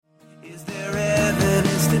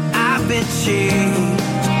been changed.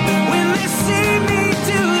 When they see me,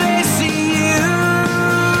 do they see you?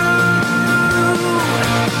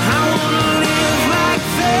 I wanna live like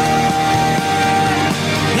that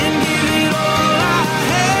and give it all I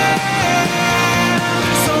have,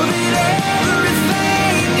 so that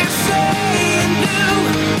everything I say and do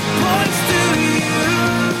points to you.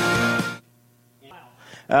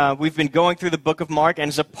 We've been going through the book of Mark, and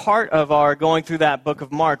as a part of our going through that book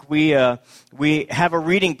of Mark, we have a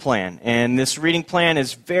reading plan, and this reading plan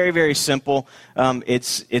is very, very simple.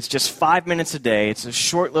 It's just 5 minutes a day. It's a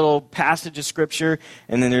short little passage of Scripture,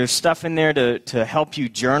 and then there's stuff in there to help you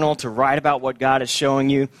journal, to write about what God is showing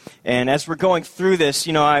you. And as we're going through this,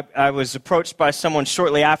 I was approached by someone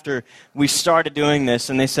shortly after we started doing this,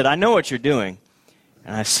 and they said, "I know what you're doing."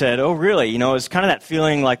 And I said, "Oh, really?" It's kind of that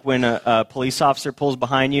feeling like when a police officer pulls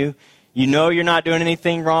behind you. You know you're not doing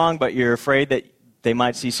anything wrong, but you're afraid that they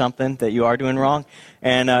might see something that you are doing wrong.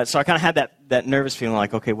 And so I kind of had that nervous feeling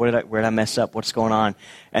like, okay, where did I mess up? What's going on?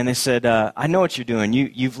 And they said, "I know what you're doing.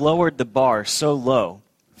 You've lowered the bar so low.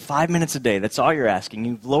 5 minutes a day, that's all you're asking.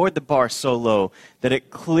 You've lowered the bar so low that it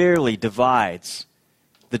clearly divides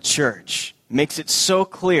the church, makes it so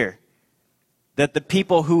clear that the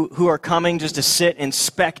people who are coming just to sit and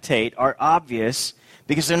spectate are obvious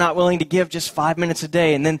because they're not willing to give just 5 minutes a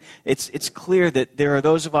day. And then it's clear that there are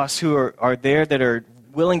those of us who are there that are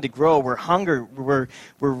willing to grow. We're hungry. We're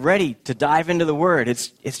ready to dive into the Word.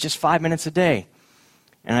 It's just 5 minutes a day."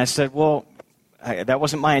 And I said, "Well, that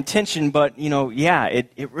wasn't my intention, but, yeah,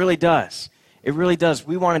 it really does. It really does.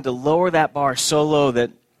 We wanted to lower that bar so low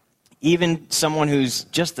that even someone who's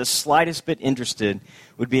just the slightest bit interested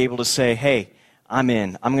would be able to say, hey, I'm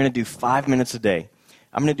in. I'm going to do 5 minutes a day.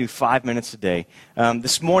 I'm going to do 5 minutes a day."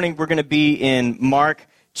 This morning, we're going to be in Mark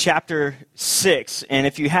chapter 6. And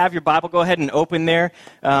if you have your Bible, go ahead and open there.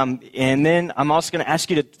 And then I'm also going to ask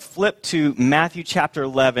you to flip to Matthew chapter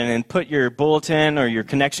 11 and put your bulletin or your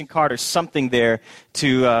connection card or something there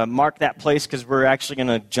to mark that place, because we're actually going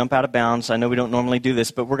to jump out of bounds. I know we don't normally do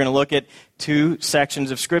this, but we're going to look at 2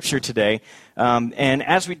 sections of Scripture today. And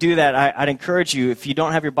as we do that, I'd encourage you, if you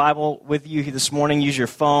don't have your Bible with you this morning, use your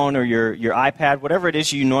phone or your iPad, whatever it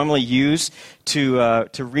is you normally use to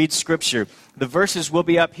read Scripture. The verses will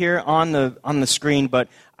be up here on the screen, but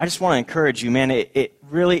I just want to encourage you, man, it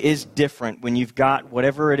really is different when you've got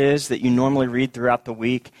whatever it is that you normally read throughout the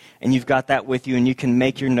week, and you've got that with you, and you can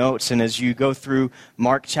make your notes, and as you go through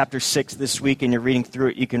Mark chapter 6 this week and you're reading through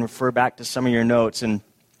it, you can refer back to some of your notes, and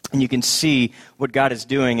you can see what God is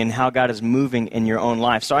doing and how God is moving in your own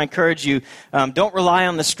life. So I encourage you, don't rely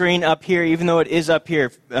on the screen up here, even though it is up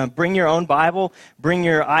here. Bring your own Bible, bring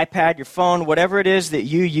your iPad, your phone, whatever it is that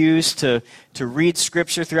you use to read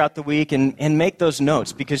Scripture throughout the week, and make those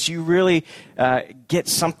notes, because you really get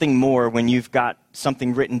something more when you've got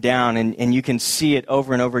something written down and you can see it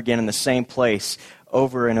over and over again in the same place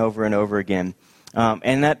over and over and over again.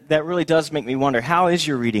 And that really does make me wonder, how is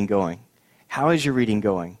your reading going? How is your reading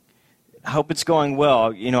going? I hope it's going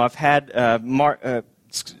well. I've had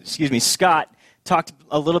Scott talked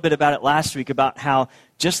a little bit about it last week, about how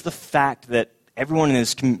just the fact that everyone in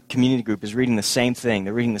this community group is reading the same thing,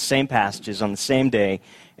 they're reading the same passages on the same day,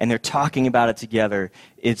 and they're talking about it together,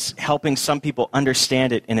 it's helping some people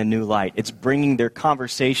understand it in a new light. It's bringing their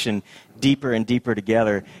conversation deeper and deeper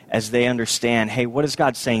together as they understand, hey, what is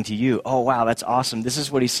God saying to you? Oh, wow, that's awesome. This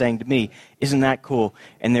is what he's saying to me. Isn't that cool?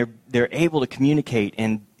 And they're able to communicate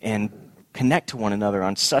and connect to one another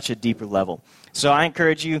on such a deeper level. So I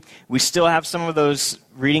encourage you, we still have some of those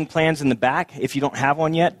reading plans in the back. If you don't have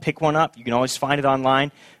one yet, pick one up. You can always find it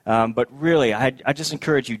online. But really, I just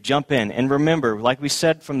encourage you, jump in. And remember, like we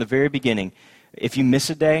said from the very beginning, if you miss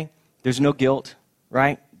a day, there's no guilt,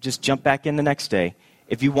 right? Just jump back in the next day.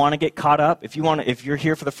 If you want to get caught up, if you're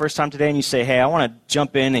here for the first time today and you say, hey, I want to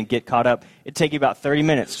jump in and get caught up, it'd take you about 30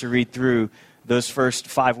 minutes to read through those first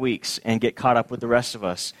 5 weeks and get caught up with the rest of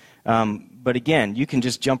us. But again, you can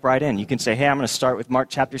just jump right in. You can say, hey, I'm going to start with Mark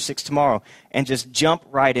chapter 6 tomorrow, and just jump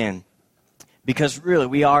right in. Because really,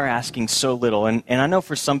 we are asking so little. And I know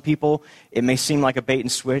for some people, it may seem like a bait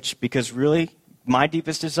and switch, because really, my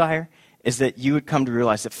deepest desire is that you would come to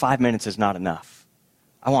realize that 5 minutes is not enough.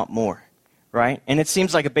 I want more, right? And it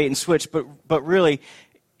seems like a bait and switch, but really,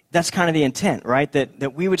 that's kind of the intent, right?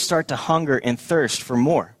 That we would start to hunger and thirst for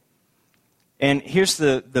more. And here's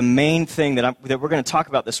the main thing that we're going to talk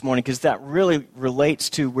about this morning, because that really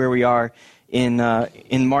relates to where we are in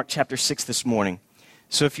Mark chapter 6 this morning.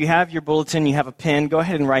 So if you have your bulletin, you have a pen, go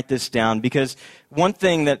ahead and write this down, because one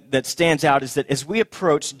thing that stands out is that as we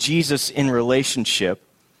approach Jesus in relationship,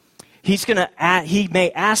 He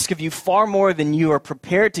may ask of you far more than you are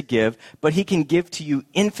prepared to give, but he can give to you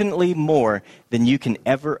infinitely more than you can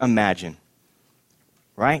ever imagine.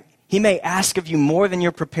 Right? He may ask of you more than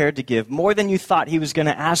you're prepared to give, more than you thought he was going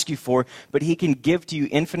to ask you for, but he can give to you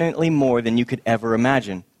infinitely more than you could ever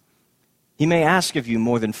imagine. He may ask of you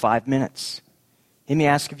more than 5 minutes. He may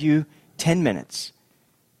ask of you 10 minutes,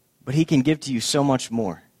 but he can give to you so much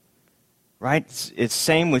more. Right? It's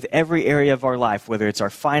same with every area of our life, whether it's our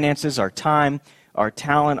finances, our time, our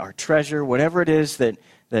talent, our treasure, whatever it is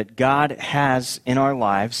that God has in our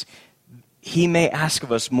lives. He may ask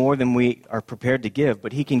of us more than we are prepared to give,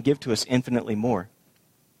 but he can give to us infinitely more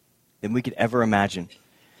than we could ever imagine.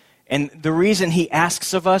 And the reason he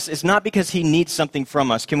asks of us is not because he needs something from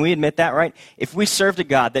us. Can we admit that, right? If we served a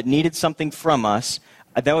God that needed something from us,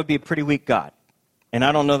 that would be a pretty weak God. And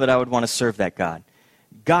I don't know that I would want to serve that God.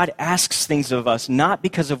 God asks things of us not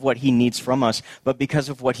because of what he needs from us, but because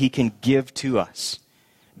of what he can give to us.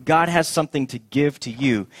 God has something to give to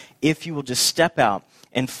you if you will just step out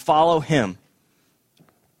and follow him.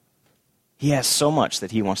 He has so much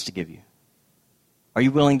that he wants to give you. Are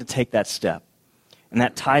you willing to take that step? And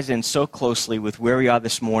that ties in so closely with where we are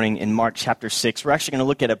this morning in Mark chapter 6. We're actually going to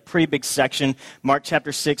look at a pretty big section, Mark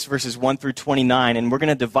chapter 6, verses 1 through 29, and we're going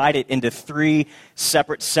to divide it into 3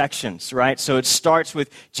 separate sections, right? So it starts with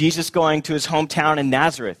Jesus going to his hometown in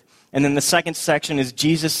Nazareth. And then the second section is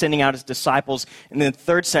Jesus sending out his disciples. And then the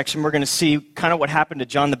third section, we're going to see kind of what happened to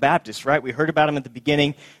John the Baptist, right? We heard about him at the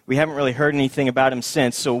beginning. We haven't really heard anything about him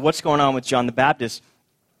since. So what's going on with John the Baptist?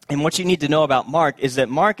 And what you need to know about Mark is that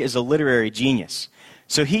Mark is a literary genius.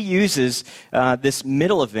 So he uses this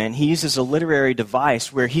middle event. He uses a literary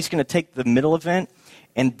device where he's going to take the middle event,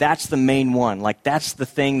 and that's the main one. Like, that's the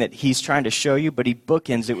thing that he's trying to show you, but he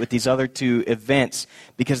bookends it with these other 2 events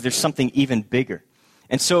because there's something even bigger.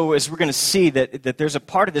 And so as we're going to see that there's a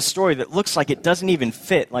part of this story that looks like it doesn't even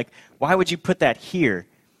fit. Like, why would you put that here?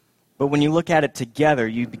 But when you look at it together,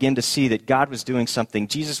 you begin to see that God was doing something.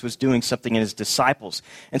 Jesus was doing something in his disciples.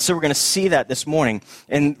 And so we're going to see that this morning.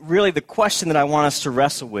 And really the question that I want us to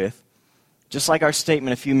wrestle with, just like our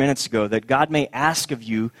statement a few minutes ago, that God may ask of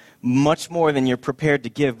you much more than you're prepared to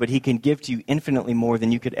give, but he can give to you infinitely more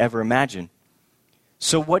than you could ever imagine.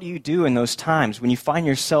 So what do you do in those times when you find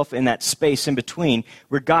yourself in that space in between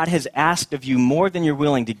where God has asked of you more than you're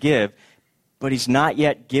willing to give, but he's not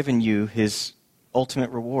yet given you his ultimate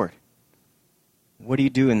reward? What do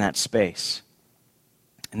you do in that space?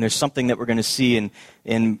 And there's something that we're going to see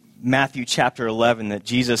in Matthew chapter 11 that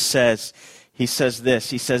Jesus says. He says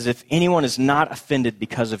this. He says, if anyone is not offended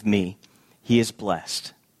because of me, he is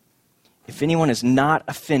blessed. If anyone is not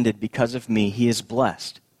offended because of me, he is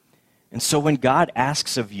blessed. And so when God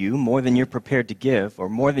asks of you more than you're prepared to give, or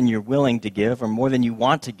more than you're willing to give, or more than you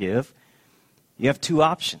want to give, you have 2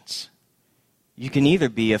 options. You can either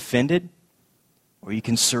be offended or you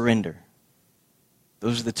can surrender.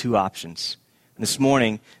 Those are the 2 options. And this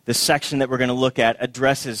morning, the section that we're going to look at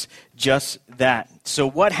addresses just that. So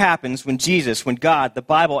what happens when God, the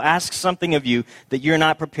Bible, asks something of you that you're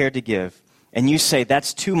not prepared to give? And you say,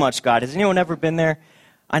 that's too much, God. Has anyone ever been there?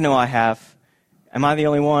 I know I have. Am I the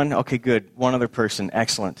only one? Okay, good. One other person.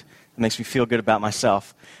 Excellent. It makes me feel good about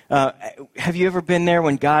myself. Have you ever been there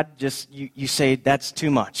when God you say, that's too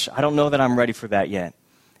much. I don't know that I'm ready for that yet.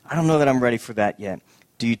 I don't know that I'm ready for that yet.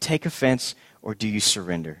 Do you take offense or do you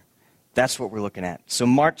surrender? That's what we're looking at. So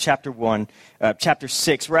Mark chapter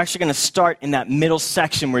 6, we're actually going to start in that middle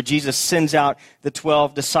section where Jesus sends out the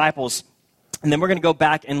 12 disciples. And then we're going to go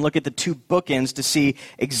back and look at the 2 bookends to see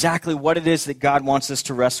exactly what it is that God wants us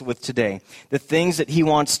to wrestle with today. The things that he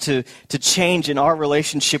wants to change in our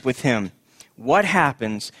relationship with him. What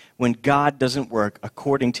happens when God doesn't work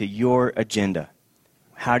according to your agenda?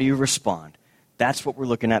 How do you respond? That's what we're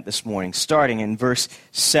looking at this morning, starting in verse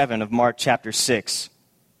 7 of Mark chapter 6.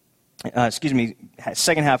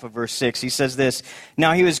 Second half of verse 6. He says this,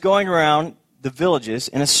 now he was going around the villages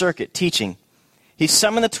in a circuit teaching. He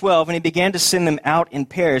summoned the 12 and he began to send them out in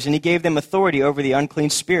pairs, and he gave them authority over the unclean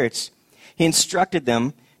spirits. He instructed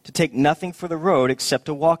them to take nothing for the road except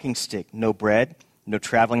a walking stick, no bread, no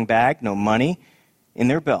traveling bag, no money in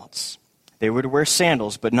their belts. They were to wear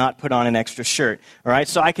sandals, but not put on an extra shirt. All right,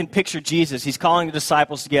 so I can picture Jesus. He's calling the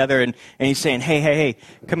disciples together, and he's saying, hey,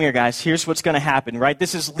 come here, guys. Here's what's going to happen, right?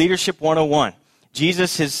 This is Leadership 101.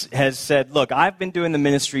 Jesus has said, look, I've been doing the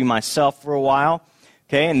ministry myself for a while,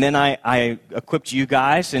 okay, and then I equipped you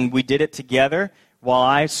guys, and we did it together while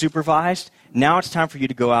I supervised. Now it's time for you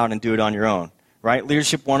to go out and do it on your own, right?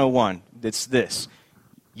 Leadership 101, it's this.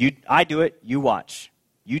 I do it, you watch.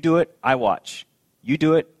 You do it, I watch. You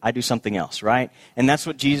do it, I do something else, right? And that's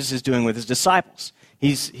what Jesus is doing with his disciples.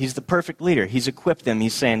 He's the perfect leader. He's equipped them.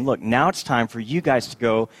 He's saying, look, now it's time for you guys to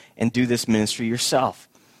go and do this ministry yourself.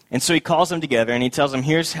 And so he calls them together and he tells them,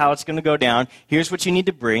 here's how it's going to go down. Here's what you need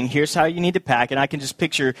to bring. Here's how you need to pack. And I can just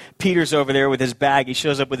picture Peter's over there with his bag. He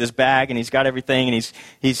shows up with his bag and he's got everything. And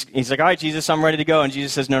he's like, all right, Jesus, I'm ready to go. And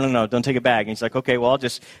Jesus says, no, don't take a bag. And he's like, okay, well, I'll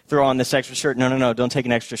just throw on this extra shirt. No, don't take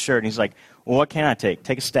an extra shirt. And he's like, well, what can I take?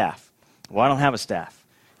 Take a staff. Well, I don't have a staff.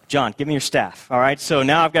 John, give me your staff. All right, so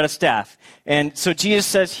now I've got a staff. And so Jesus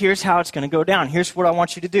says, here's how it's going to go down. Here's what I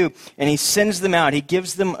want you to do. And he sends them out. He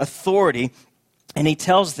gives them authority. And he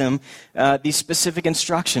tells them these specific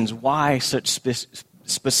instructions. Why such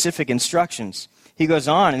specific instructions? He goes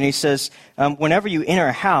on and he says, whenever you enter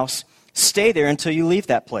a house, stay there until you leave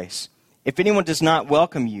that place. If anyone does not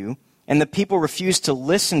welcome you, and the people refuse to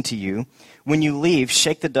listen to you, when you leave,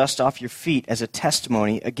 shake the dust off your feet as a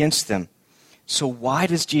testimony against them. So why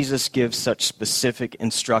does Jesus give such specific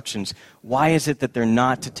instructions? Why is it that they're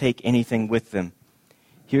not to take anything with them?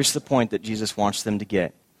 Here's the point that Jesus wants them to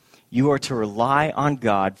get. You are to rely on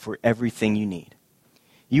God for everything you need.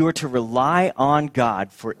 You are to rely on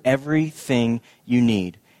God for everything you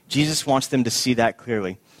need. Jesus wants them to see that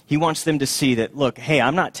clearly. He wants them to see that, look, hey,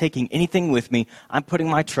 I'm not taking anything with me. I'm putting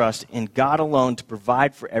my trust in God alone to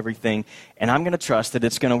provide for everything, and I'm going to trust that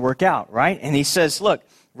it's going to work out, right? And he says, look,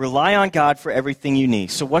 rely on God for everything you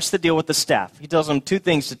need. So what's the deal with the staff? He tells them two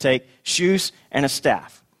things to take, shoes and a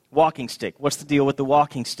staff. Walking stick. What's the deal with the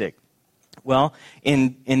walking stick? Well,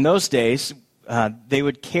 in those days, they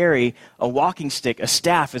would carry a walking stick, a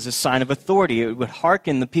staff, as a sign of authority. It would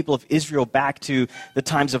hearken the people of Israel back to the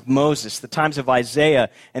times of Moses, the times of Isaiah,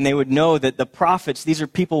 and they would know that the prophets, these are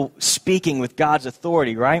people speaking with God's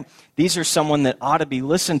authority, right? These are someone that ought to be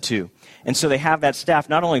listened to. And so they have that staff.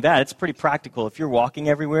 Not only that, it's pretty practical. If you're walking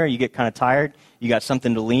everywhere, you get kind of tired, you got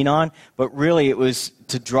something to lean on. But really, it was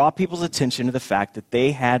to draw people's attention to the fact that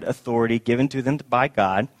they had authority given to them by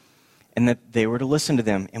God, and that they were to listen to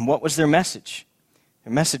them. And what was their message?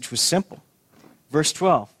 Their message was simple. Verse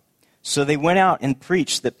 12. So they went out and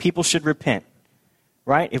preached that people should repent.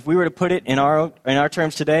 Right? If we were to put it in our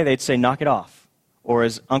terms today, they'd say, knock it off. Or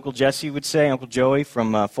as Uncle Jesse would say, Uncle Joey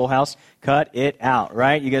from Full House, cut it out.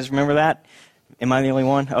 Right? You guys remember that? Am I the only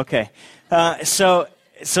one? Okay. So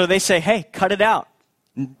they say, hey, cut it out.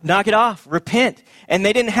 Knock it off. Repent. And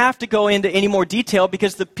they didn't have to go into any more detail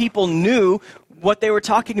because the people knew what they were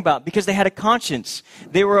talking about, because they had a conscience.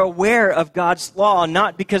 They were aware of God's law,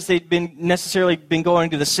 not because they'd necessarily been going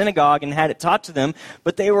to the synagogue and had it taught to them,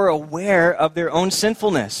 but they were aware of their own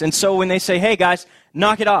sinfulness. And so when they say, hey guys,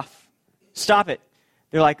 knock it off, stop it,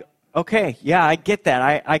 they're like, okay, yeah, I get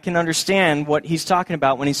that. I can understand what he's talking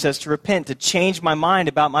about when he says to repent, to change my mind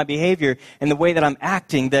about my behavior and the way that I'm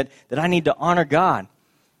acting, that I need to honor God.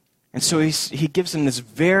 And so he gives them this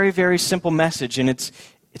very, very simple message, and it's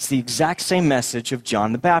the exact same message of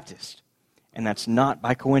John the Baptist. And that's not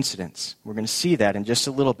by coincidence. We're going to see that in just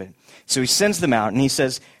a little bit. So he sends them out and he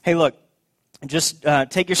says, hey, look, just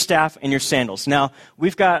take your staff and your sandals. Now,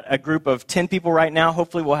 we've got a group of 10 people right now.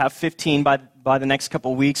 Hopefully we'll have 15 by the next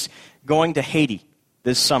couple of weeks going to Haiti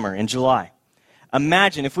this summer in July.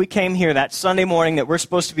 Imagine if we came here that Sunday morning that we're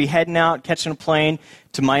supposed to be heading out, catching a plane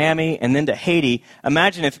to Miami and then to Haiti.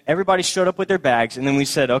 Imagine if everybody showed up with their bags and then we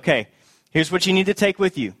said, okay, here's what you need to take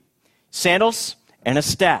with you. Sandals and a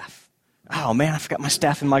staff. Oh, man, I forgot my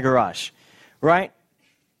staff in my garage. Right?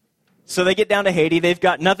 So they get down to Haiti. They've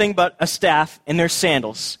got nothing but a staff and their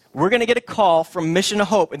sandals. We're going to get a call from Mission to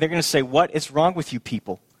Hope, and they're going to say, what is wrong with you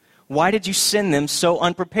people? Why did you send them so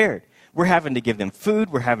unprepared? We're having to give them food.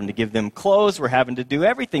 We're having to give them clothes. We're having to do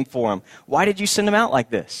everything for them. Why did you send them out like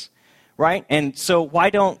this? Right? And so why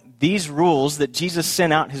don't these rules that Jesus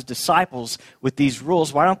sent out his disciples with these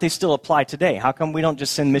rules, why don't they still apply today? How come we don't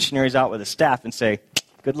just send missionaries out with a staff and say,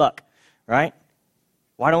 good luck? Right?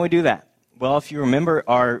 Why don't we do that? Well, if you remember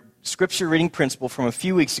our scripture reading principle from a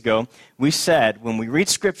few weeks ago, we said when we read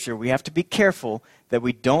scripture, we have to be careful that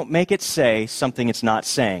we don't make it say something it's not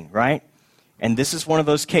saying, right? And this is one of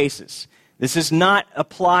those cases. This is not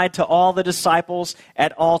applied to all the disciples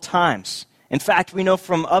at all times. In fact, we know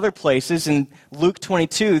from other places in Luke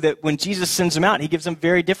 22 that when Jesus sends them out, he gives them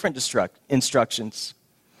very different instructions.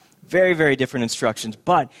 Very, very different instructions.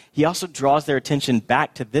 But he also draws their attention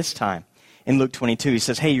back to this time. In Luke 22, he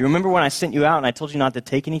says, hey, you remember when I sent you out and I told you not to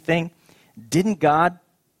take anything? Didn't God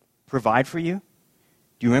provide for you?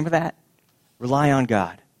 Do you remember that? Rely on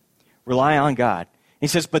God. Rely on God. He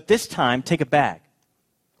says, but this time, take a bag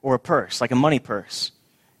or a purse, like a money purse.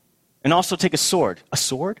 And also take a sword. A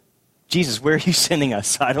sword? Jesus, where are you sending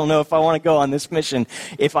us? I don't know if I want to go on this mission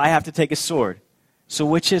if I have to take a sword. So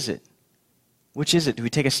which is it? Which is it? Do we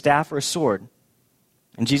take a staff or a sword?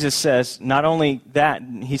 And Jesus says, not only that,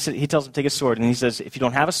 he tells him, take a sword. And he says, if you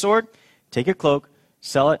don't have a sword, take your cloak,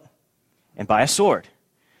 sell it, and buy a sword.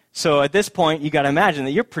 So at this point, you got to imagine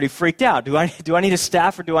that you're pretty freaked out. Do I need a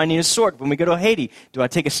staff or do I need a sword? When we go to Haiti, do I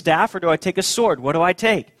take a staff or do I take a sword? What do I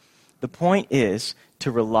take? The point is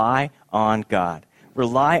to rely on God.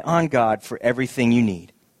 Rely on God for everything you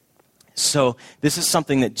need. So this is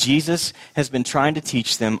something that Jesus has been trying to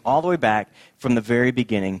teach them all the way back from the very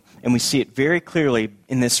beginning. And we see it very clearly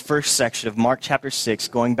in this first section of Mark chapter 6,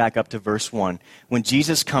 going back up to verse 1, when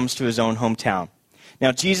Jesus comes to his own hometown.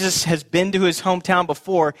 Now, Jesus has been to his hometown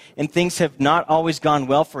before, and things have not always gone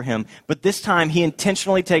well for him. But this time, he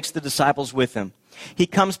intentionally takes the disciples with him. He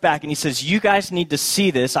comes back and he says, you guys need to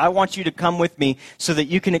see this. I want you to come with me so that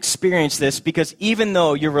you can experience this, because even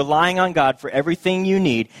though you're relying on God for everything you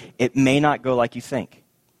need, it may not go like you think.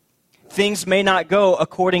 Things may not go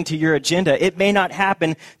according to your agenda. It may not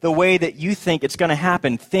happen the way that you think it's going to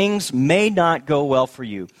happen. Things may not go well for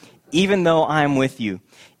you. Even though I'm with you,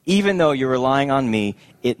 even though you're relying on me,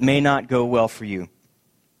 it may not go well for you.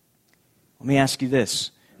 Let me ask you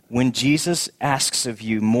this. When Jesus asks of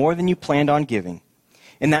you more than you planned on giving,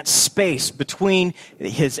 in that space between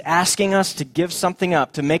his asking us to give something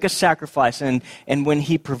up, to make a sacrifice, and when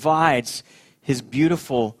he provides his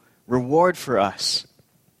beautiful reward for us,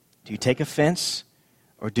 do you take offense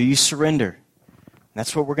or do you surrender?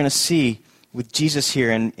 That's what we're going to see with Jesus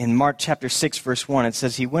here in Mark chapter 6, verse 1. It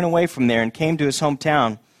says, he went away from there and came to his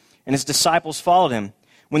hometown, and his disciples followed him.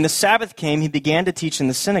 When the Sabbath came, he began to teach in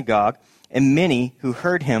the synagogue, and many who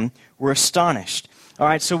heard him were astonished. All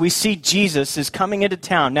right, so we see Jesus is coming into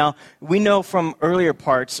town. Now, we know from earlier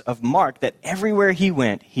parts of Mark that everywhere he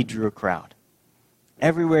went, he drew a crowd.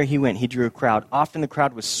 Everywhere he went, he drew a crowd. Often the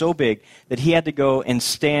crowd was so big that he had to go and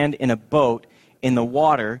stand in a boat in the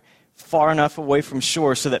water far enough away from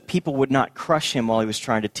shore so that people would not crush him while he was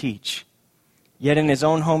trying to teach. Yet in his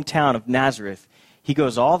own hometown of Nazareth, he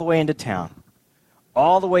goes all the way into town,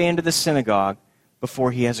 all the way into the synagogue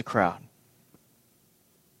before he has a crowd.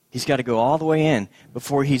 He's got to go all the way in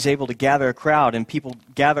before he's able to gather a crowd and people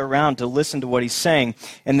gather around to listen to what he's saying.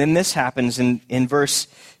 And then this happens in verse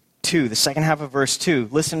 2, the second half of verse 2.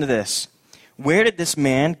 Listen to this. Where did this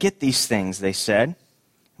man get these things, they said?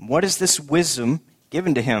 What is this wisdom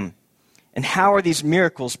given to him? And how are these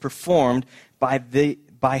miracles performed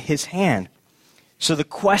by his hand? So the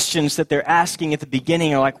questions that they're asking at the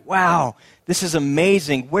beginning are like, wow, this is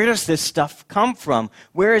amazing. Where does this stuff come from?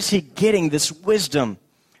 Where is he getting this wisdom?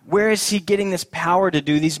 Where is he getting this power to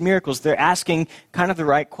do these miracles? They're asking kind of the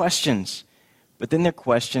right questions. But then their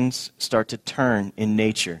questions start to turn in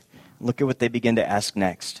nature. Look at what they begin to ask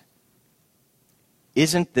next.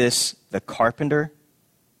 Isn't this the carpenter,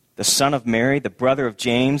 the son of Mary, the brother of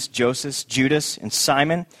James, Joseph, Judas, and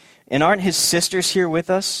Simon? And aren't his sisters here with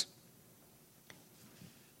us?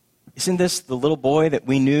 Isn't this the little boy that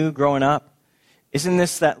we knew growing up? Isn't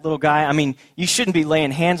this that little guy? I mean, you shouldn't be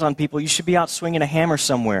laying hands on people. You should be out swinging a hammer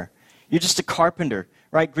somewhere. You're just a carpenter,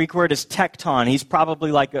 right? Greek word is tekton. He's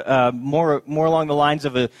probably like more along the lines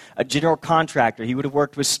of a general contractor. He would have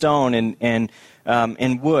worked with stone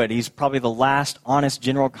and wood. He's probably the last honest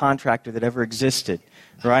general contractor that ever existed,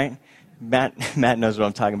 right? Matt knows what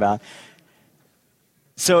I'm talking about.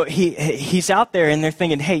 So he's out there, and they're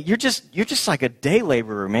thinking, hey, you're just like a day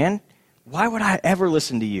laborer, man. Why would I ever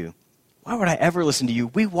listen to you? Why would I ever listen to you?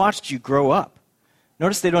 We watched you grow up.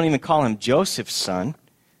 Notice they don't even call him Joseph's son.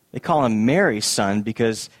 They call him Mary's son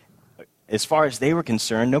because as far as they were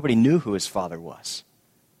concerned, nobody knew who his father was.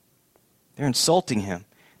 They're insulting him.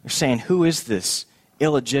 They're saying, who is this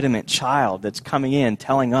illegitimate child that's coming in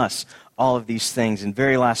telling us all of these things? And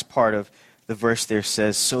very last part of the verse there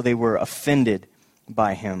says, so they were offended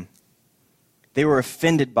by him. They were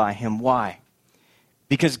offended by him. Why?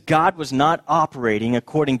 Because God was not operating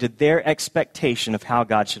according to their expectation of how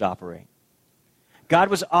God should operate. God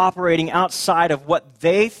was operating outside of what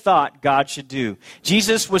they thought God should do.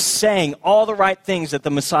 Jesus was saying all the right things that the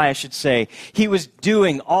Messiah should say. He was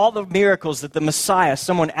doing all the miracles that the Messiah,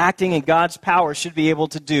 someone acting in God's power, should be able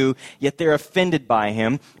to do, yet they're offended by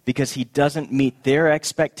him because he doesn't meet their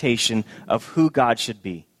expectation of who God should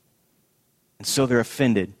be. And so they're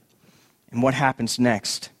offended. And what happens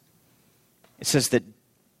next? It says that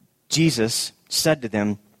Jesus said to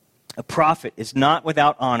them, a prophet is not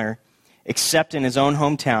without honor except in his own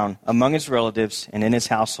hometown, among his relatives, and in his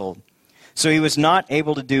household. So he was not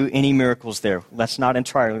able to do any miracles there. That's not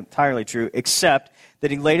entirely true, except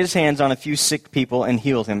that he laid his hands on a few sick people and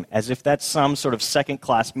healed him, as if that's some sort of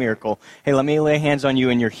second-class miracle. Hey, let me lay hands on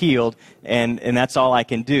you and you're healed, and that's all I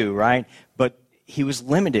can do, right? But he was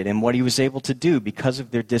limited in what he was able to do because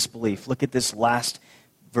of their disbelief. Look at this last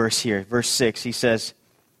verse here, verse 6. He says,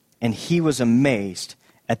 and he was amazed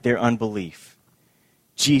at their unbelief.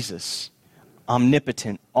 Jesus,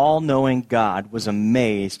 omnipotent, all-knowing God, was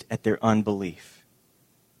amazed at their unbelief.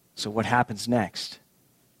 So what happens next?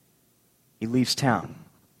 He leaves town.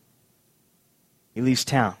 He leaves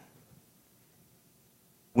town.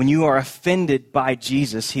 When you are offended by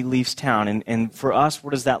Jesus, he leaves town. And for us,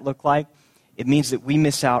 what does that look like? It means that we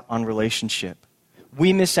miss out on relationship.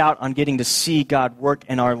 We miss out on getting to see God work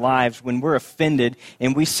in our lives when we're offended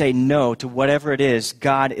and we say no to whatever it is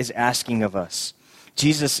God is asking of us.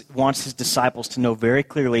 Jesus wants his disciples to know very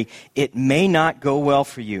clearly, it may not go well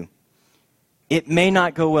for you. It may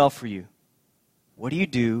not go well for you. What do you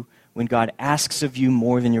do when God asks of you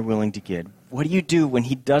more than you're willing to give? What do you do when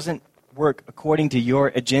he doesn't work according to your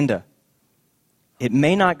agenda? It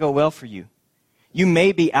may not go well for you. You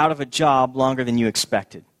may be out of a job longer than you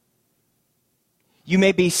expected. You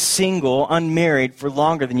may be single, unmarried for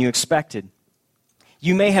longer than you expected.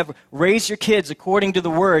 You may have raised your kids according to the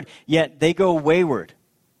word, yet they go wayward.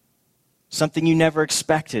 Something you never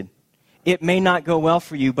expected. It may not go well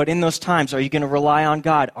for you, but in those times, are you going to rely on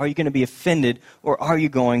God? Are you going to be offended, or are you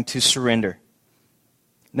going to surrender?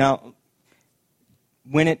 Now,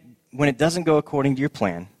 when it doesn't go according to your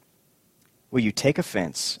plan, will you take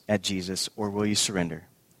offense at Jesus, or will you surrender?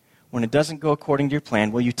 When it doesn't go according to your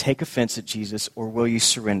plan, will you take offense at Jesus, or will you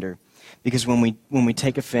surrender? Because when we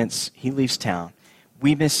take offense, he leaves town.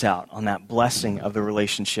 We miss out on that blessing of the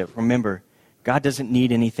relationship. Remember, God doesn't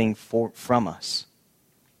need anything from us.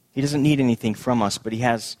 He doesn't need anything from us, but he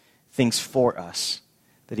has things for us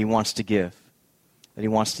that he wants to give.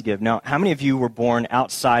 Now, how many of you were born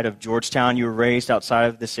outside of Georgetown? You were raised outside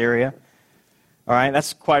of this area? All right,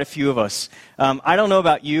 that's quite a few of us. I don't know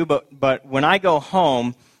about you, but when I go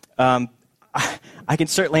home, I can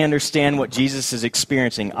certainly understand what Jesus is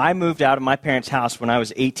experiencing. I moved out of my parents' house when I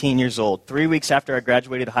was 18 years old. 3 weeks after I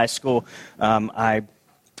graduated high school, I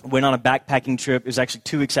went on a backpacking trip. It was actually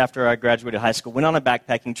 2 weeks after I graduated high school. Went on a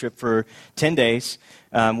backpacking trip for 10 days.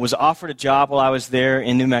 Was offered a job while I was there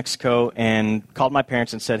in New Mexico, and called my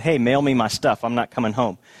parents and said, hey, mail me my stuff. I'm not coming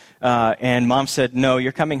home. And Mom said, no,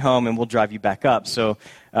 you're coming home and we'll drive you back up. So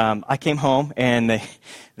I came home and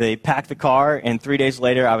they packed the car, and 3 days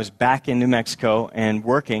later I was back in New Mexico and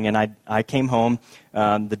working, and I came home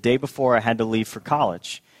the day before I had to leave for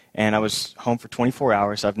college. And I was home for 24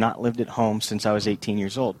 hours. I've not lived at home since I was 18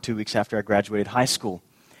 years old, 2 weeks after I graduated high school.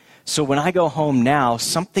 So when I go home now,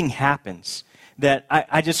 something happens that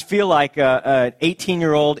I just feel like an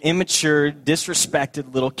 18-year-old, immature,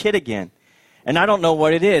 disrespected little kid again. And I don't know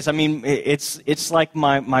what it is. I mean, it's like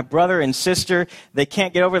my brother and sister, they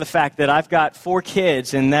can't get over the fact that I've got 4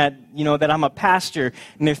 kids and that I'm a pastor.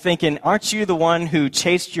 And they're thinking, aren't you the one who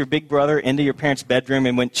chased your big brother into your parents' bedroom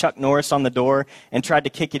and went Chuck Norris on the door and tried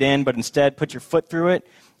to kick it in, but instead put your foot through it?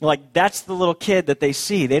 Like, that's the little kid that they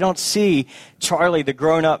see. They don't see Charlie, the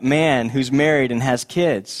grown-up man who's married and has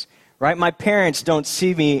kids. Right? My parents don't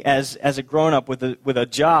see me as a grown-up with a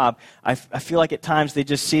job. I feel like at times they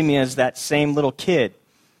just see me as that same little kid.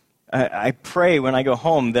 I pray when I go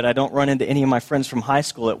home that I don't run into any of my friends from high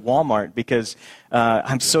school at Walmart, because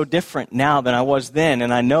I'm so different now than I was then,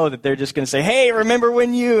 and I know that they're just going to say, hey, remember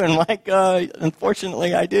when you? And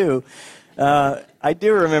unfortunately I do. I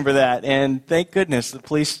do remember that, and thank goodness the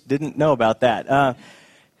police didn't know about that.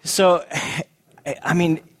 So, I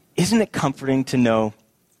mean, isn't it comforting to know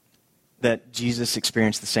that Jesus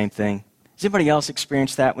experienced the same thing? Does anybody else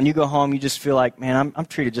experience that? When you go home, you just feel like, man, I'm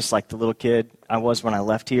treated just like the little kid I was when I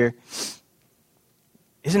left here.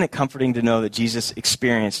 Isn't it comforting to know that Jesus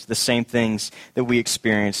experienced the same things that we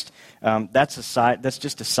experienced? That's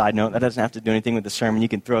just a side note. That doesn't have to do anything with the sermon. You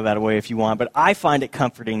can throw that away if you want. But I find it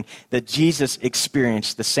comforting that Jesus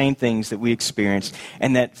experienced the same things that we experienced,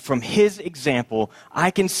 and that from his example,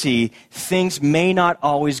 I can see things may not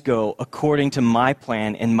always go according to my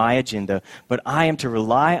plan and my agenda, but I am to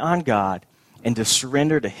rely on God and to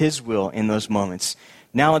surrender to his will in those moments.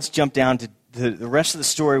 Now let's jump down to the rest of the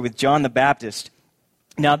story with John the Baptist.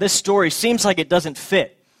 Now, this story seems like it doesn't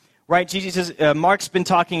fit, right? Mark's been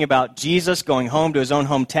talking about Jesus going home to his own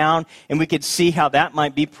hometown, and we could see how that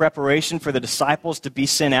might be preparation for the disciples to be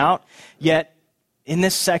sent out. Yet, in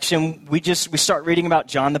this section, we start reading about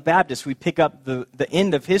John the Baptist. We pick up the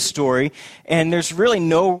end of his story, and there's really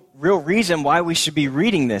no real reason why we should be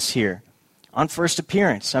reading this here on first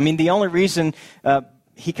appearance. I mean, the only reason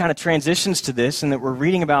he kind of transitions to this and that we're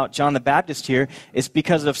reading about John the Baptist here is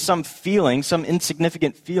because of some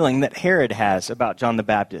insignificant feeling that Herod has about John the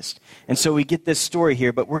Baptist. And so we get this story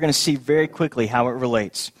here, but we're going to see very quickly how it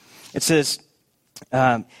relates. It says,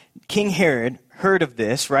 King Herod heard of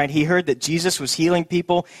this, right? He heard that Jesus was healing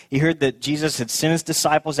people. He heard that Jesus had sent his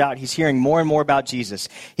disciples out. He's hearing more and more about Jesus.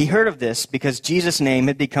 He heard of this because Jesus' name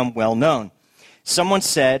had become well known. Some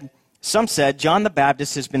said, John the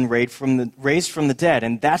Baptist has been raised from the dead,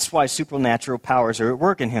 and that's why supernatural powers are at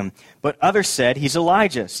work in him. But others said he's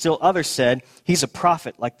Elijah. Still others said he's a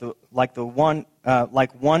prophet, like one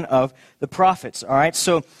of the prophets. All right.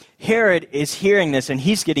 So Herod is hearing this, and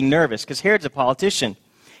he's getting nervous because Herod's a politician,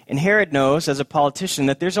 and Herod knows as a politician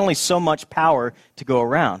that there's only so much power to go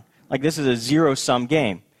around. Like this is a zero-sum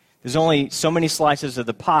game. There's only so many slices of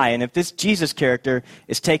the pie, and if this Jesus character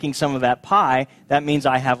is taking some of that pie, that means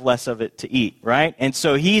I have less of it to eat, right? And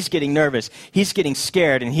so he's getting nervous. He's getting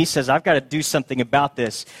scared, and he says, I've got to do something about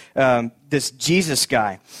this Jesus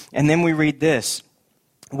guy. And then we read this.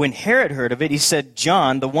 When Herod heard of it, he said,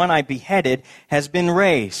 John, the one I beheaded, has been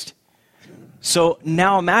raised. So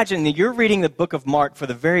now imagine that you're reading the book of Mark for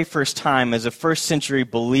the very first time as a first century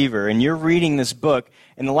believer, and you're reading this book,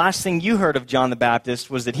 and the last thing you heard of John the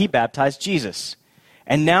Baptist was that he baptized Jesus.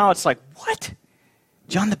 And now it's like, what?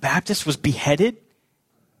 John the Baptist was beheaded?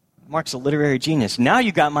 Mark's a literary genius. Now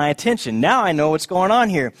you got my attention. Now I know what's going on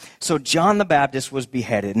here. So John the Baptist was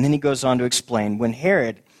beheaded. And then he goes on to explain, when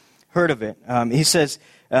Herod heard of it, he says,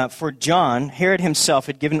 for John, Herod himself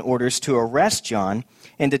had given orders to arrest John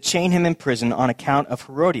and to chain him in prison on account of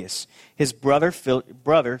Herodias, his brother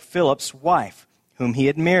Philip's wife, whom he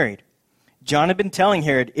had married. John had been telling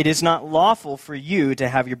Herod, it is not lawful for you to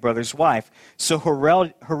have your brother's wife. So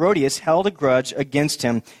Herodias held a grudge against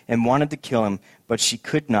him and wanted to kill him, but she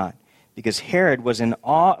could not, because Herod was in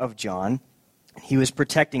awe of John. He was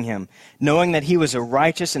protecting him, knowing that he was a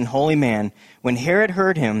righteous and holy man. When Herod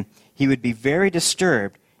heard him, he would be very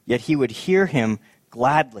disturbed, yet he would hear him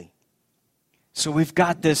gladly. So we've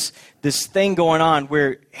got this thing going on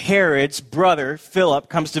where Herod's brother, Philip,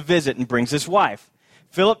 comes to visit and brings his wife.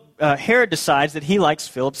 Herod decides that he likes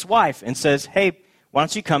Philip's wife and says, hey, why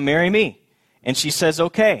don't you come marry me? And she says,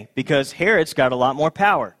 okay, because Herod's got a lot more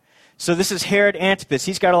power. So this is Herod Antipas.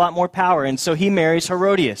 He's got a lot more power, and so he marries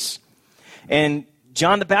Herodias. And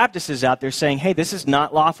John the Baptist is out there saying, hey, this is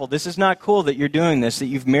not lawful. This is not cool that you're doing this, that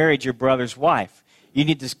you've married your brother's wife. You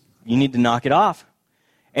need to knock it off.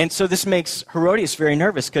 And so this makes Herodias very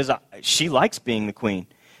nervous because she likes being the queen.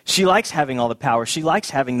 She likes having all the power. She likes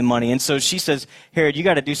having the money. And so she says, Herod, you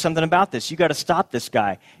got to do something about this. You got to stop this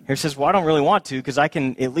guy. Herod says, well, I don't really want to because I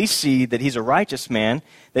can at least see that he's a righteous man,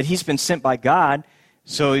 that he's been sent by God.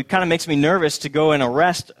 So it kind of makes me nervous to go and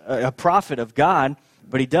arrest a prophet of God.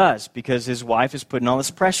 But he does because his wife is putting all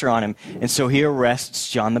this pressure on him. And so he arrests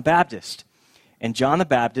John the Baptist. And John the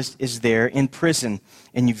Baptist is there in prison.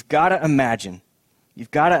 And you've got to imagine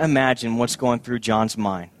what's going through John's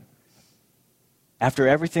mind. After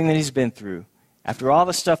everything that he's been through, after all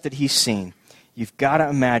the stuff that he's seen, you've got to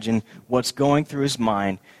imagine what's going through his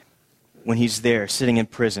mind when he's there sitting in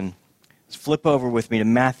prison. Let's flip over with me to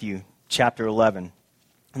Matthew chapter 11,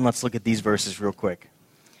 and let's look at these verses real quick.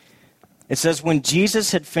 It says, when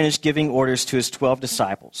Jesus had finished giving orders to his 12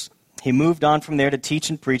 disciples, he moved on from there to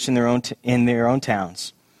teach and preach in their own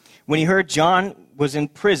towns. When he heard John was in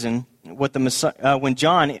prison, when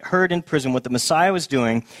John heard in prison what the Messiah was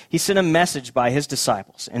doing, he sent a message by his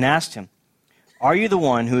disciples and asked him, are you the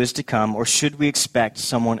one who is to come, or should we expect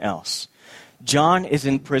someone else? John is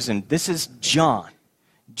in prison. This is John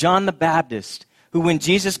the Baptist, who when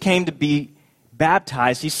Jesus came to be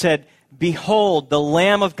baptized, he said, behold, the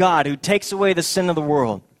Lamb of God who takes away the sin of the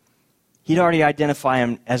world. He'd already identified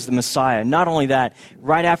him as the Messiah. Not only that,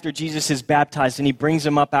 right after Jesus is baptized and he brings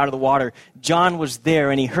him up out of the water, John was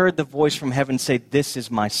there and he heard the voice from heaven say, this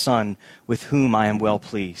is my son with whom I am well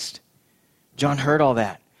pleased. John heard all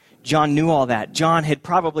that. John knew all that. John had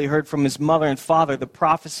probably heard from his mother and father the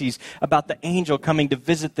prophecies about the angel coming to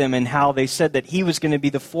visit them and how they said that he was going to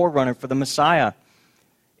be the forerunner for the Messiah.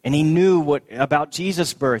 And he knew about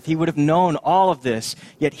Jesus' birth. He would have known all of this.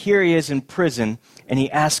 Yet here he is in prison, and he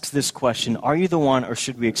asks this question, are you the one, or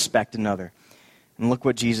should we expect another? And look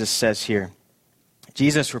what Jesus says here.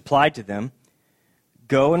 Jesus replied to them,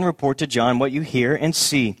 go and report to John what you hear and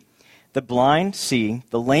see. The blind see,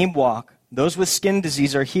 the lame walk, those with skin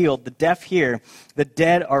disease are healed, the deaf hear, the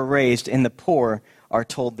dead are raised, and the poor are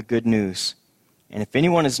told the good news. And if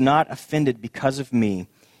anyone is not offended because of me,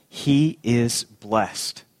 he is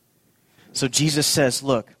blessed. So Jesus says,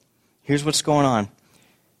 look, here's what's going on.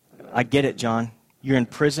 I get it, John. You're in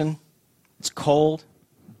prison. It's cold,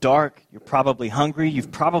 dark. You're probably hungry.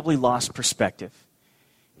 You've probably lost perspective.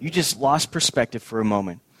 You just lost perspective for a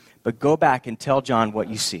moment. But go back and tell John what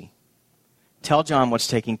you see. Tell John what's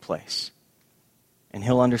taking place. And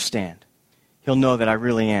he'll understand. He'll know that I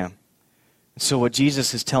really am So what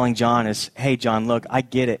Jesus is telling John is, hey, John, look, I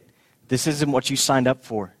get it. This isn't what you signed up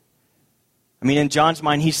for. I mean, in John's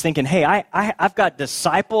mind, he's thinking, hey, I've got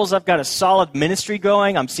disciples. I've got a solid ministry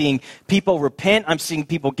going. I'm seeing people repent. I'm seeing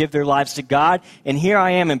people give their lives to God. And here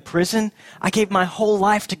I am in prison. I gave my whole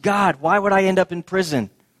life to God. Why would I end up in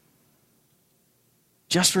prison?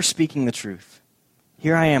 Just for speaking the truth.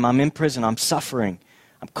 Here I am. I'm in prison. I'm suffering.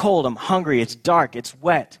 I'm cold. I'm hungry. It's dark. It's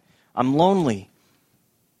wet. I'm lonely.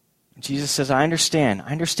 Jesus says, I understand.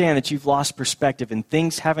 I understand that you've lost perspective and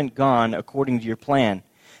things haven't gone according to your plan.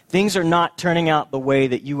 Things are not turning out the way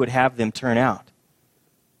that you would have them turn out.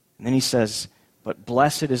 And then he says, but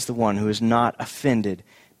blessed is the one who is not offended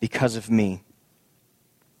because of me.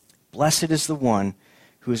 Blessed is the one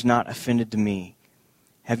who is not offended to me.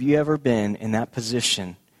 Have you ever been in that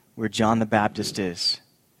position where John the Baptist is?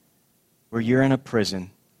 Where you're in a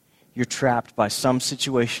prison, you're trapped by some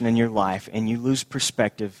situation in your life, and you lose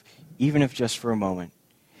perspective, even if just for a moment.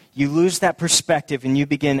 You lose that perspective and you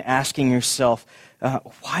begin asking yourself,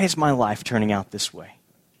 why is my life turning out this way?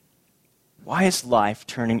 Why is life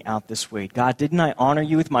turning out this way? God, didn't I honor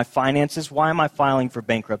you with my finances? Why am I filing for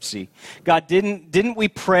bankruptcy? God, didn't we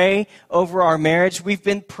pray over our marriage? We've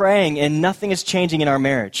been praying and nothing is changing in our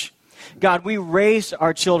marriage. God, we raised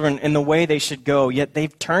our children in the way they should go, yet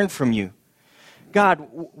they've turned from you. God,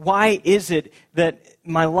 why is it that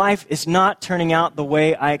my life is not turning out the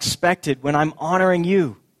way I expected when I'm honoring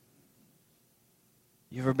you?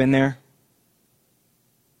 You ever been there?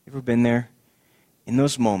 You ever been there? In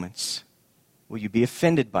those moments, will you be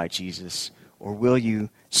offended by Jesus or will you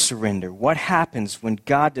surrender? What happens when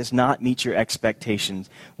God does not meet your expectations?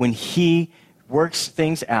 When he works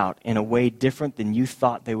things out in a way different than you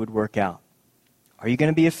thought they would work out? Are you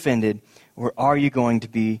going to be offended or are you going to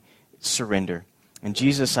be surrender? And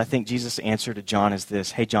Jesus, I think Jesus' answer to John is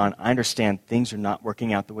this: hey, John, I understand things are not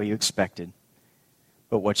working out the way you expected,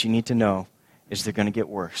 but what you need to know is they're going to get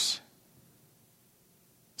worse.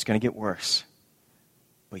 It's going to get worse.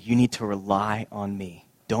 But you need to rely on me.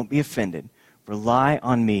 Don't be offended. Rely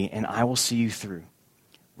on me, and I will see you through.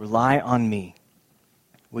 Rely on me.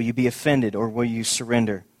 Will you be offended, or will you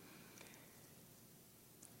surrender?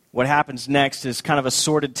 What happens next is kind of a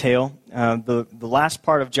sordid tale. The last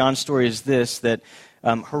part of John's story is this, that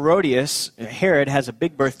Herod has a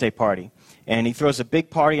big birthday party. And he throws a big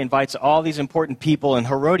party, invites all these important people, and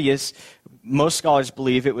Herodias, most scholars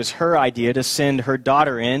believe it was her idea to send her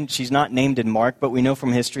daughter in. She's not named in Mark, but we know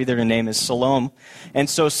from history that her name is Salome. And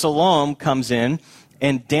so Salome comes in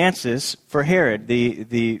and dances for Herod.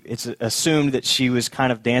 It's assumed that she was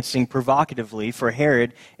kind of dancing provocatively for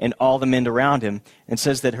Herod and all the men around him, and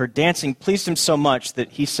says that her dancing pleased him so much that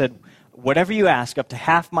he said, whatever you ask, up to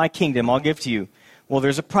half my kingdom I'll give to you. Well,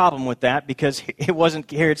 there's a problem with that because it wasn't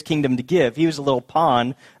Herod's kingdom to give. He was a little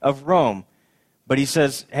pawn of Rome. But he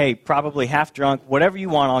says, hey, probably half drunk, whatever you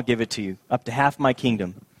want, I'll give it to you, up to half my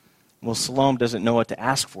kingdom. Well, Salome doesn't know what to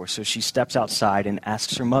ask for, so she steps outside and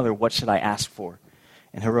asks her mother, what should I ask for?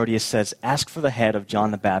 And Herodias says, ask for the head of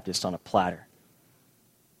John the Baptist on a platter.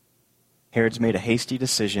 Herod's made a hasty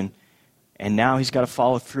decision, and now he's got to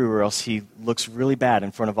follow through or else he looks really bad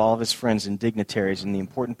in front of all of his friends and dignitaries and the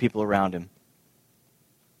important people around him.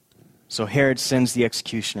 So Herod sends the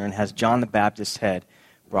executioner and has John the Baptist's head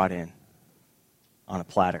brought in on a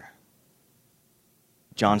platter.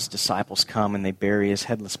 John's disciples come and they bury his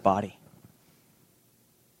headless body.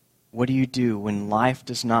 What do you do when life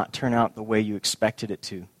does not turn out the way you expected it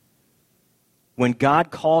to? When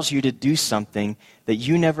God calls you to do something that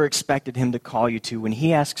you never expected him to call you to, when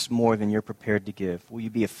he asks more than you're prepared to give, will you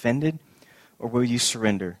be offended or will you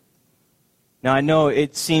surrender? Now, I know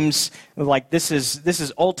it seems like this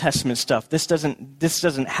is Old Testament stuff. This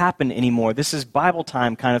doesn't happen anymore. This is Bible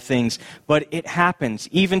time kind of things, but it happens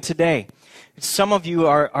even today. Some of you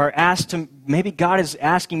are asked to, maybe God is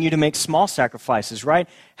asking you to make small sacrifices, right?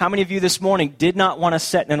 How many of you this morning did not want to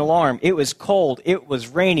set an alarm? It was cold. It was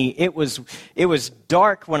rainy. It was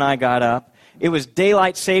dark when I got up. It was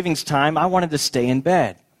daylight savings time. I wanted to stay in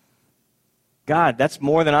bed. God, that's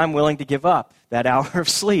more than I'm willing to give up, that hour of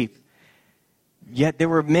sleep. Yet there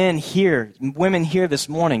were men here, women here this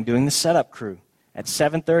morning doing the setup crew at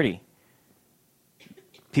 7:30.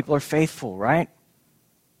 People are faithful, right?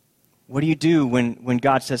 What do you do when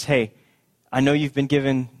God says, hey, I know you've been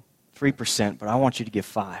given 3%, but I want you to give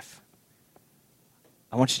 5%.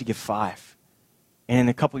 I want you to give 5%. And in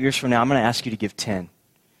a couple years from now, I'm going to ask you to give 10%.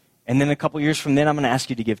 And then a couple years from then, I'm going to ask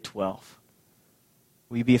you to give 12%.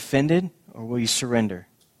 Will you be offended or will you surrender?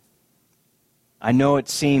 I know it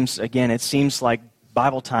seems like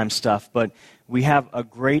Bible time stuff, but we have a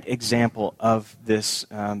great example of this,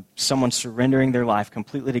 someone surrendering their life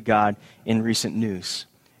completely to God in recent news.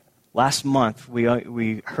 Last month,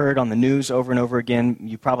 we heard on the news over and over again,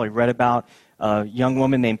 you probably read about a young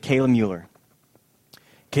woman named Kayla Mueller.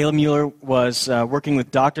 Kayla Mueller was working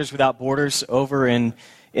with Doctors Without Borders over in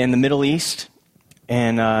the Middle East,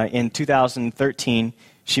 and in 2013,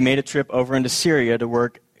 she made a trip over into Syria to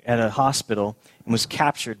work at a hospital and was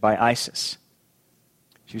captured by ISIS.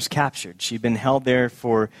 She was captured. She'd been held there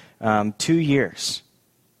for 2 years.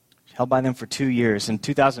 Held by them for 2 years. In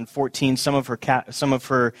 2014, some of her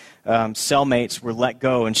cellmates were let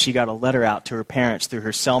go, and she got a letter out to her parents through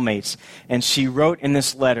her cellmates. And she wrote in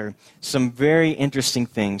this letter some very interesting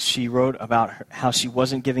things. She wrote about how she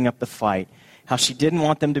wasn't giving up the fight, how she didn't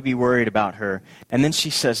want them to be worried about her. And then she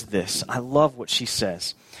says this. I love what she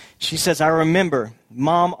says. She says, "I remember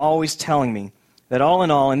Mom always telling me that all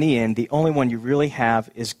in the end, the only one you really have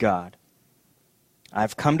is God.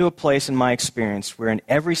 I've come to a place in my experience where in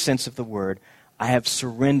every sense of the word, I have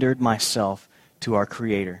surrendered myself to our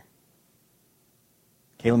Creator."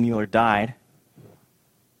 Kayla Mueller died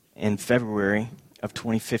in February of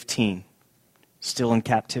 2015, still in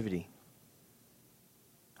captivity.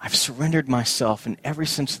 I've surrendered myself in every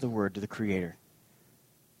sense of the word to the Creator.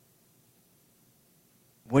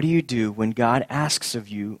 What do you do when God asks of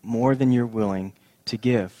you more than you're willing to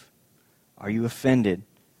give? Are you offended,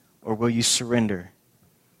 or will you surrender?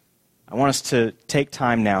 I want us to take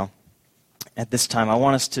time now. At this time, I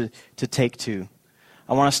want us to take two.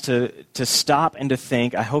 I want us to stop and to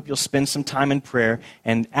think. I hope you'll spend some time in prayer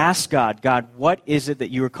and ask God, God, what is it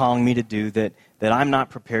that you are calling me to do that I'm not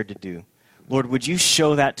prepared to do? Lord, would you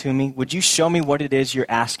show that to me? Would you show me what it is you're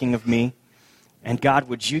asking of me? And God,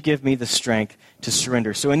 would you give me the strength to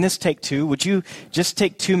surrender? So in this take two, would you just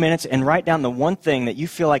take 2 minutes and write down the one thing that you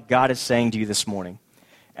feel like God is saying to you this morning?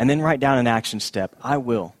 And then write down an action step. I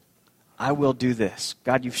will do this.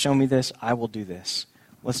 God, you've shown me this. I will do this.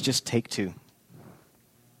 Let's just take two.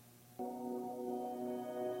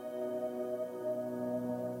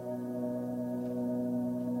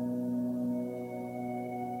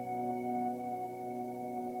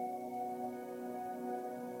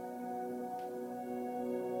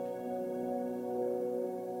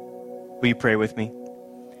 Will you pray with me?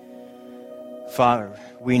 Father,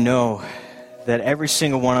 we know that every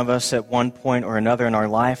single one of us at one point or another in our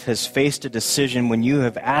life has faced a decision when you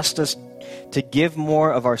have asked us to give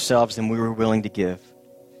more of ourselves than we were willing to give.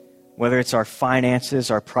 Whether it's our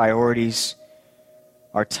finances, our priorities,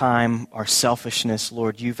 our time, our selfishness,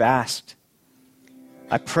 Lord, you've asked.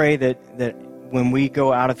 I pray that when we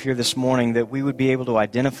go out of here this morning, that we would be able to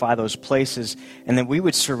identify those places and that we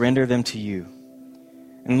would surrender them to you.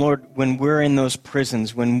 And Lord, when we're in those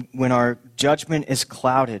prisons, when our judgment is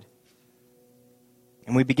clouded,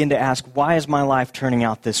 and we begin to ask, why is my life turning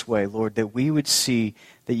out this way, Lord, that we would see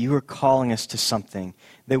that you are calling us to something,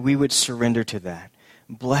 that we would surrender to that.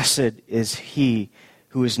 Blessed is he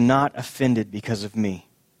who is not offended because of me.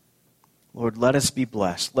 Lord, let us be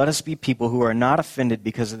blessed. Let us be people who are not offended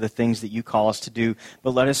because of the things that you call us to do,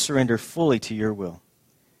 but let us surrender fully to your will.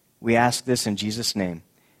 We ask this in Jesus' name.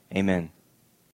 Amen.